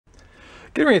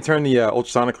Getting ready to turn the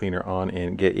ultrasonic cleaner on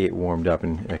and get it warmed up.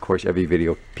 And of course, every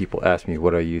video people ask me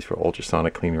what I use for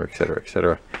ultrasonic cleaner, etc.,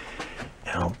 etc.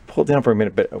 And I'll pull it down for a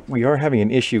minute, but we are having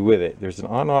an issue with it. There's an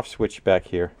on-off switch back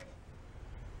here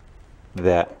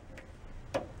that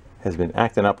has been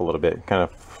acting up a little bit. Kind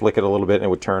of flick it a little bit and it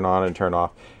would turn on and turn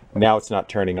off. Now it's not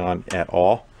turning on at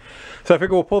all. So I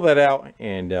figure we'll pull that out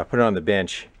and put it on the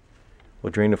bench.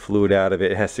 We'll drain the fluid out of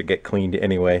it. It has to get cleaned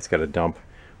anyway. It's got a dump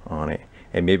on it.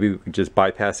 And maybe we can just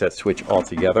bypass that switch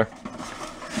altogether.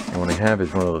 And what I have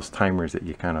is one of those timers that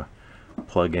you kind of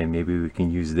plug in. Maybe we can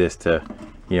use this to,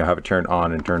 you know, have it turn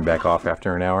on and turn back off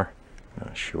after an hour.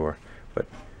 Not sure, but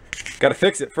got to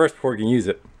fix it first before we can use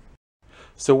it.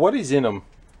 So what is in them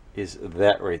is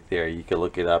that right there. You can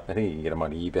look it up. I think you can get them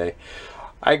on eBay.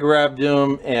 I grabbed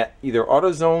them at either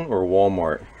AutoZone or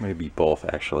Walmart. Maybe both,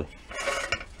 actually.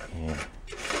 Yeah.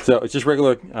 So it's just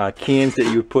regular cans that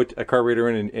you would put a carburetor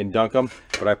in and dunk them,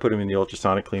 but I put them in the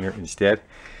ultrasonic cleaner instead.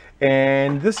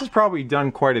 And this is probably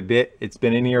done quite a bit. It's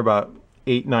been in here about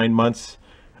 8-9 months.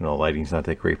 I know the lighting's not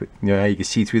that great, but you know, you can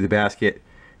see through the basket.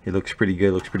 It looks pretty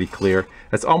good, looks pretty clear.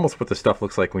 That's almost what the stuff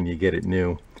looks like when you get it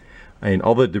new. And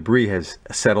all the debris has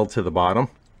settled to the bottom.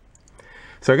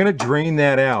 So I'm gonna drain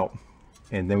that out,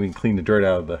 and then we can clean the dirt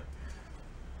out of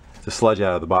the sludge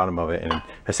out of the bottom of it, and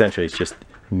essentially it's just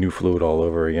new fluid all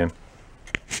over again.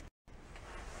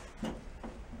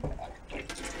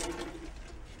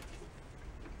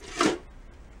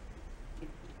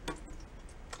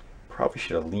 Probably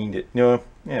should have leaned it. No,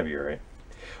 yeah, be all right.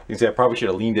 You can say I probably should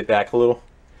have leaned it back a little.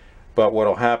 But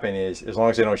what'll happen is, as long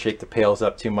as I don't shake the pails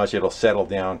up too much, it'll settle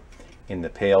down in the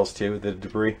pails too, the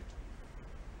debris.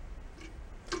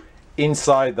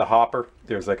 Inside the hopper,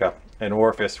 there's like an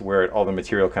orifice where all the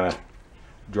material kind of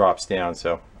drops down.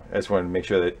 So I just wanted to make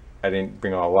sure that I didn't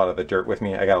bring a lot of the dirt with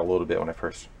me. I got a little bit when I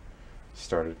first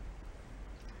started.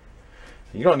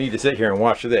 You don't need to sit here and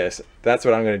watch this. That's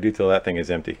what I'm going to do till that thing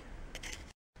is empty.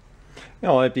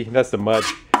 No, empty. That's the mud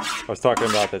I was talking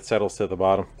about that settles to the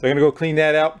bottom. So I'm going to go clean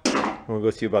that out, and we'll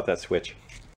go see about that switch.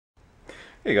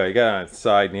 There you go. You got it on its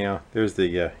side now. There's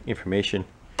the information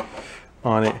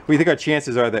on it. What do you think our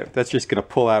chances are that that's just going to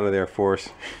pull out of there for us?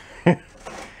 I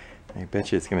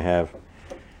bet you it's going to have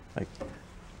like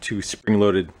 2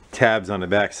 spring-loaded tabs on the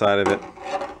back side of it.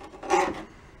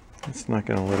 It's not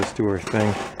going to let us do our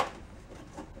thing.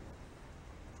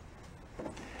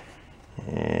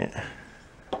 Yeah.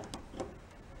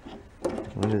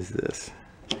 What is this?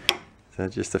 Is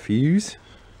that just a fuse?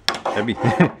 That'd be,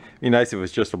 be nice if it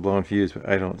was just a blown fuse, but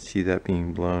I don't see that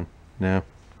being blown. No.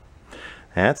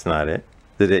 That's not it.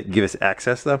 Did it give us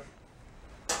access though?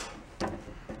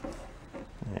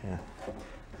 Yeah.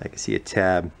 I can see a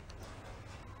tab.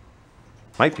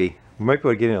 Might be. We might be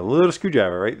able to get in a little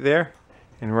screwdriver right there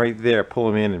and right there. Pull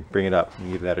them in and bring it up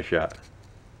and give that a shot.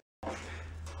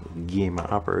 Game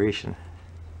of operation.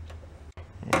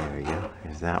 There we go.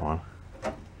 There's that one.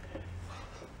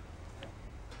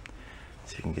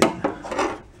 So you can get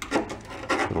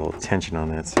a little tension on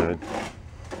that side.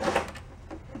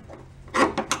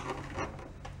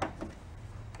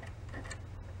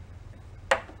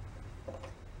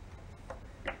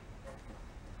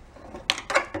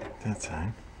 That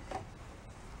side.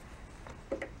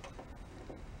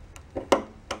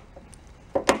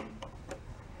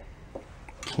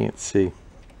 Can't see.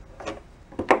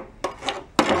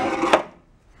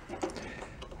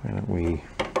 Why don't we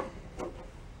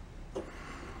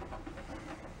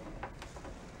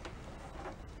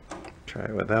try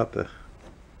it without the...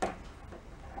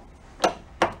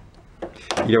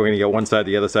 You know, we're going to get one side,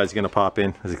 the other side's going to pop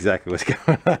in. That's exactly what's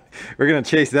going on. We're going to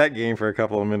chase that game for a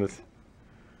couple of minutes.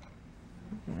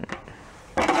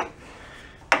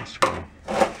 Let's try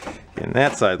getting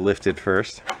that side lifted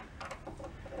first.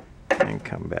 And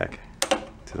come back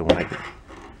to the one I get.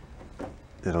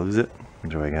 Did I lose it?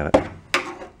 Or I got it.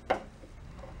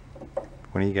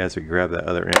 One of you guys would grab that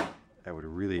other end. I would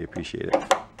really appreciate it.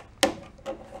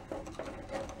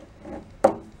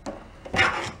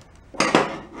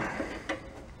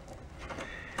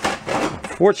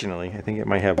 Unfortunately, I think it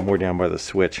might have more down by the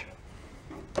switch.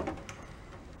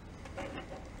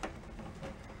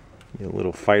 A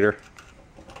little fighter.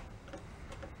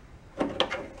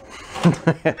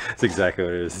 That's exactly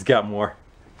what it is. It's got more.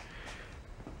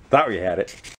 Thought we had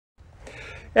it.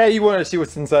 Yeah, you wanted to see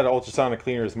what's inside an ultrasonic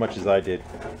cleaner as much as I did.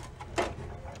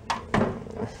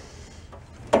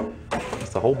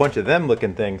 Just a whole bunch of them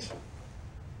looking things.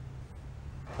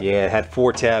 Yeah, it had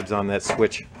 4 tabs on that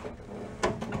switch.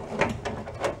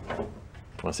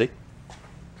 Want to see?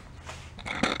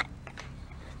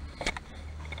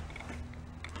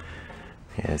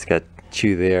 Yeah, it's got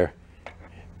 2 there,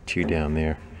 2 down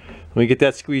there. When we get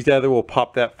that squeezed out of there, we'll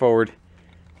pop that forward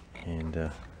and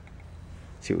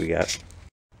see what we got.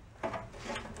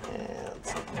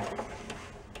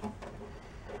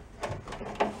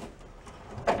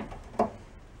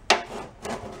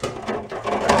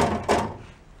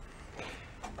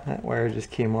 That wire just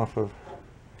came off of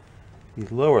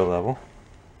the lower level.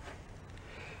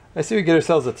 I say we get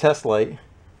ourselves a test light.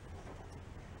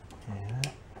 And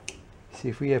see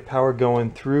if we have power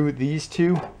going through these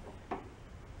two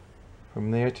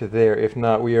from there to there. If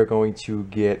not, we are going to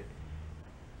get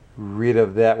rid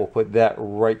of that. We'll put that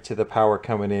right to the power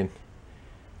coming in.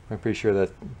 I'm pretty sure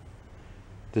that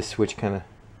this switch kind of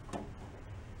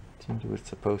seems what it's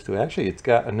supposed to. Actually, it's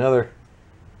got another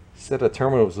set of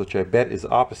terminals which I bet is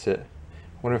opposite.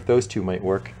 Wonder if those two might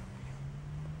work.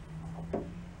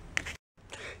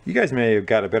 You guys may have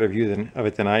got a better view of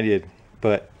it than I did,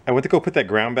 but I went to go put that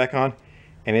ground back on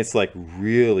and it's like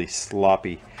really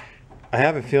sloppy. I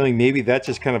have a feeling maybe that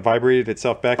just kind of vibrated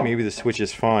itself back. Maybe the switch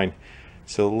is fine.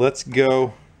 So let's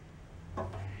go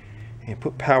and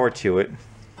put power to it.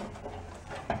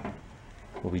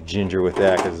 We'll be ginger with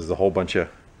that because there's a whole bunch of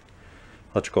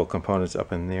electrical components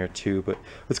up in there too. But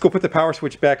let's go put the power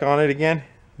switch back on it again.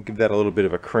 Give that a little bit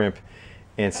of a crimp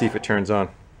and see if it turns on.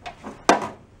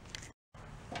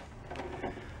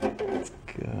 Let's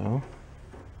go.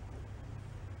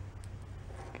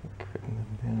 Crimping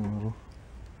them down a little.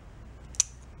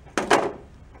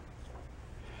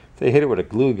 They hit it with a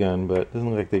glue gun, but it doesn't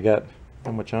look like they got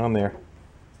that much on there.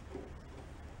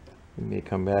 We may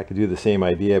come back and do the same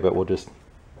idea, but we'll just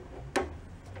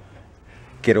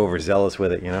get overzealous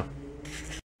with it, you know.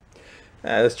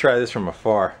 Let's try this from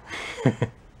afar. Yeah,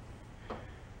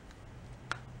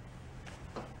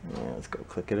 let's go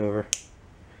click it over.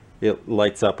 It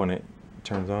lights up when it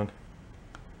turns on.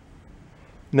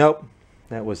 Nope,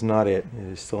 that was not it. It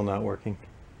is still not working.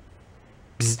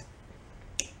 Psst.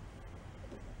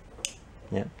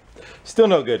 Yeah, still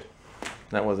no good.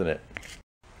 That wasn't it.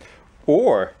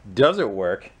 Or does it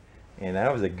work? And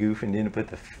I was a goof and didn't put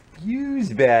the fuse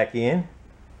back in.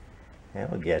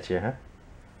 That'll get you, huh?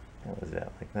 How was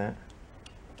that, like that?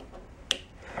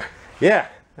 Yeah,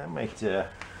 that might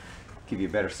give you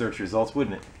better search results,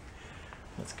 wouldn't it?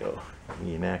 Let's go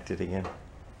reenact it again.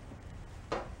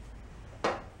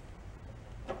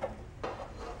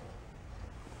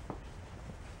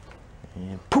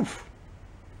 And poof!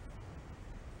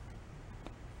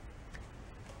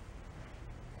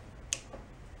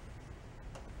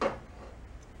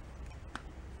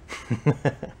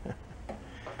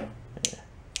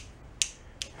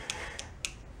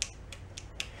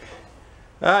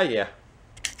 Ah, yeah.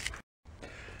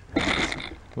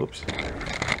 Whoops.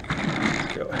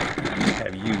 Go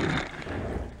have you.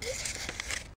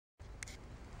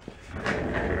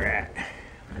 Alright.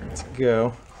 Let's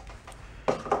go.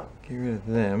 Get rid of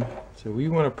them. So we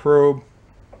want to probe.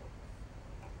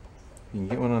 You can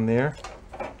get one on there.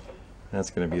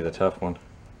 That's going to be the tough one.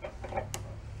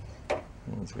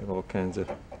 It's got all kinds of.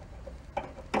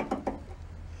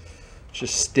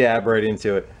 Just stab right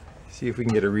into it. See if we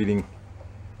can get a reading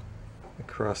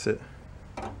across it.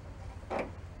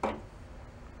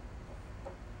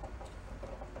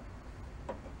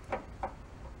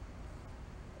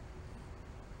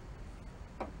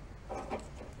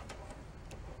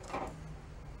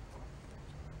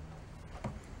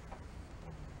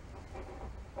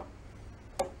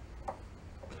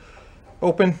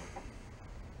 Open.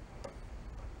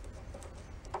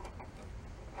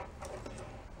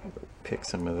 Pick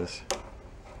some of this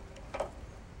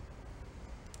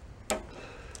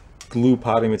glue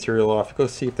potting material off. Go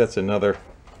see if that's another.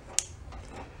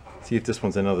 See if this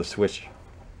one's another switch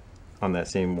on that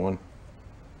same one.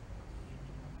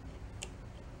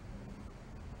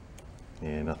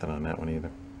 Yeah, nothing on that one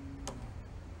either.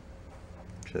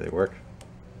 Should they work?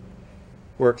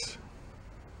 Works.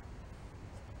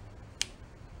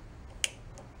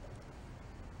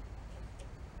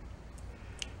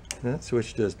 That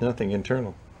switch does nothing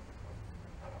internal.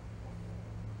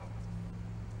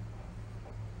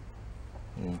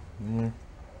 Yeah.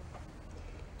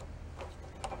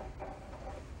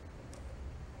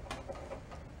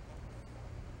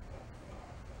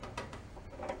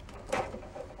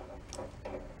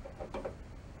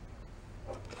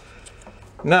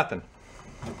 Nothing.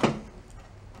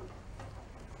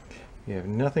 You have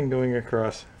nothing going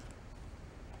across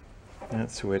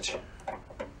that switch.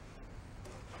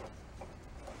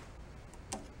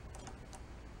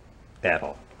 At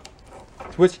all.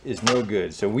 Switch is no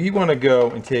good. So we want to go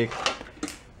and take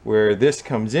where this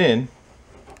comes in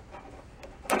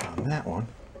on that one,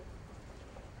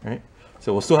 right?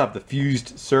 So we'll still have the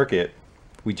fused circuit.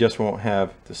 We just won't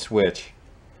have the switch.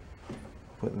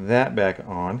 put that back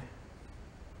on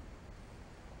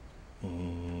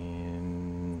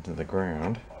into the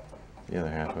ground, the other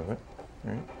half of it,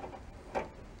 right?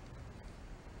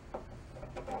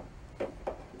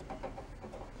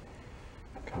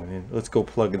 Coming in. Let's go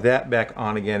plug that back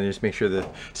on again and just make sure the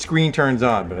screen turns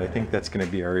on, but I think that's going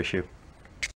to be our issue.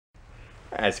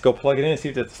 All right, let's go plug it in and see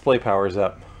if the display powers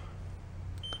up.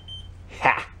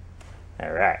 Ha!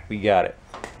 All right, we got it.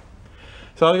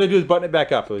 So all I gotta do is button it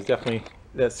back up. It was definitely,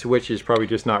 that switch is probably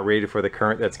just not rated for the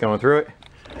current that's going through it.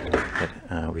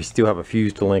 But, we still have a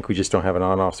fuse to link, we just don't have an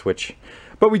on-off switch.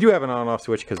 But we do have an on-off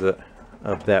switch because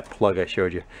of that plug I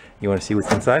showed you. You want to see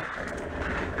what's inside?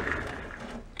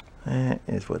 That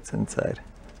is what's inside.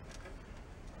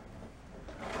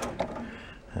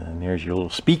 And there's your little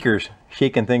speakers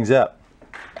shaking things up.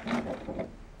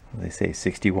 They say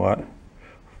 60 watt.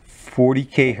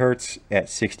 40k hertz at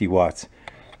 60 watts.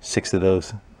 6 of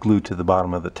those glued to the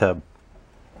bottom of the tub.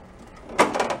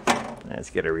 Let's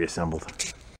get it reassembled.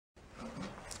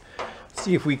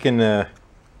 See if we can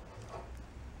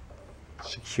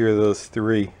secure those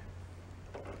 3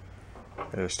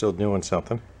 that are still doing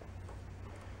something.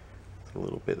 It's a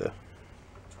little bit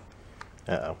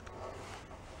of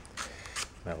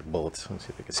metal bullets. Let's see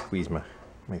if I can squeeze my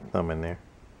thumb in there.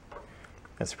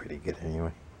 That's pretty good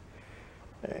anyway.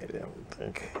 I don't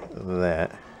think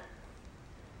that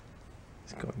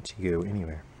is going to go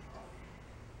anywhere.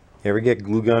 You ever get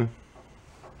glue gun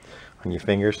on your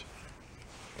fingers?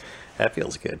 That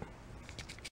feels good.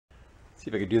 See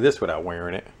if I can do this without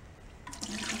wearing it.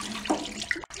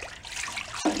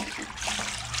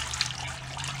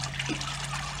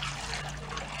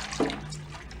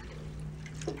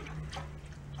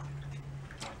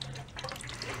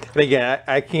 And again,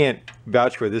 I can't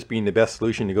vouch for this being the best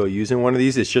solution to go using one of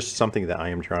these. It's just something that I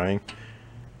am trying.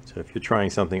 So if you're trying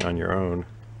something on your own,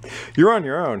 you're on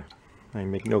your own. I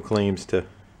make no claims to.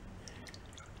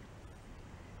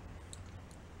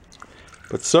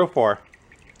 But so far,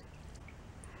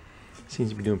 it seems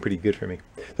to be doing pretty good for me.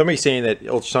 Somebody's saying that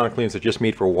ultrasonic cleaners are just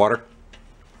made for water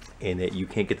and that you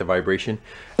can't get the vibration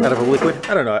out of a liquid.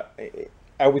 I don't know.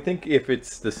 I would think if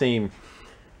it's the same,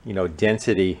 you know,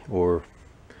 density or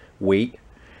weight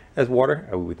as water,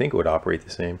 I would think it would operate the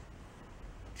same.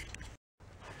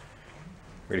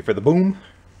 Ready for the boom?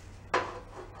 All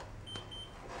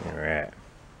right.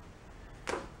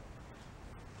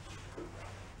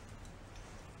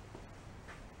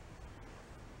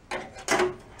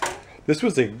 This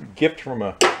was a gift from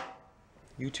a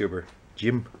YouTuber,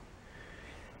 Jim.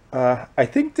 I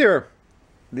think the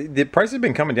price has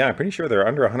been coming down. I'm pretty sure they're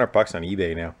under $100 on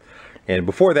eBay now. And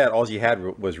before that, all you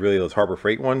had was really those Harbor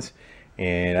Freight ones,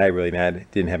 and I really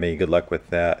didn't have any good luck with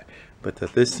that. But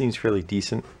this seems fairly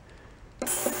decent.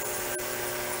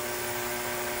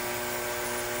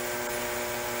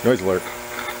 Noise alert.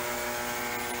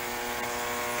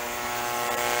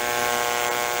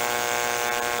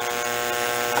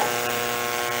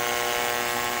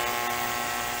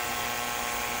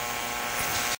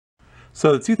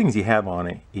 So the 2 things you have on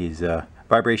it is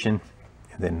vibration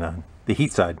and then the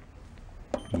heat side.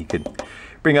 You could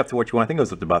bring up to what you want. I think it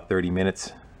goes up to about 30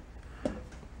 minutes.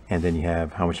 And then you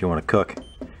have how much you want to cook.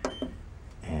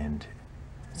 And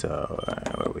so,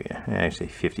 what are we at? Actually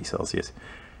 50 Celsius.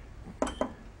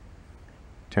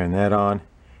 Turn that on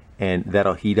and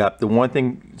that'll heat up. The one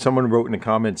thing someone wrote in the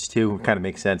comments too, kind of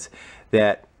makes sense,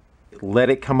 that let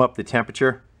it come up the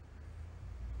temperature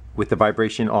with the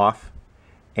vibration off.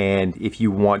 And if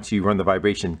you want to run the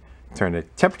vibration, turn the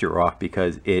temperature off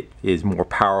because it is more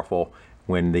powerful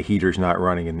when the heater's not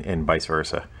running and vice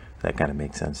versa. That kind of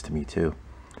makes sense to me too.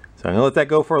 So I'm gonna let that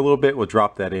go for a little bit. We'll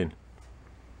drop that in.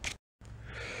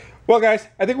 Well guys,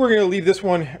 I think we're gonna leave this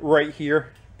one right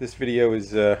here. This video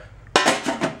is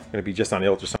gonna be just on the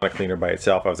ultrasonic cleaner by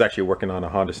itself. I was actually working on a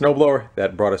Honda snowblower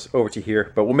that brought us over to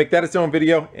here, but we'll make that its own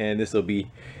video, and this will be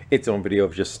its own video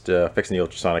of just fixing the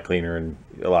ultrasonic cleaner. And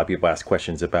a lot of people ask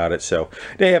questions about it, so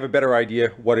they have a better idea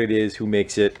what it is, who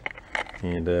makes it,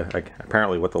 and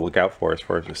apparently what to look out for as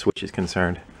far as the switch is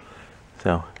concerned.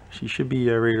 So she should be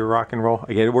ready to rock and roll.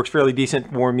 Again, it works fairly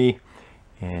decent for me,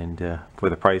 and for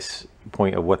the price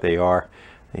point of what they are,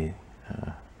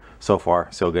 so far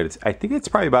so good. I think it's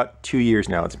probably about 2 years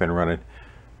now it's been running.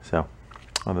 So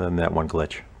other than that one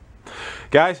glitch.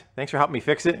 Guys, thanks for helping me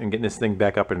fix it and getting this thing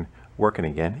back up and working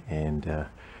again, and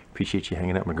appreciate you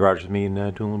hanging out in my garage with me and doing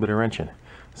a little bit of wrenching.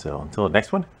 So until the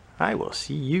next one, I will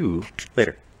see you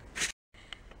later.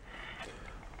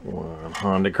 One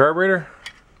Honda carburetor.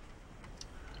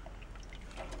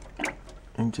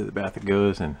 Into the bath it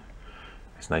goes, and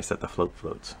it's nice that the float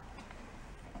floats.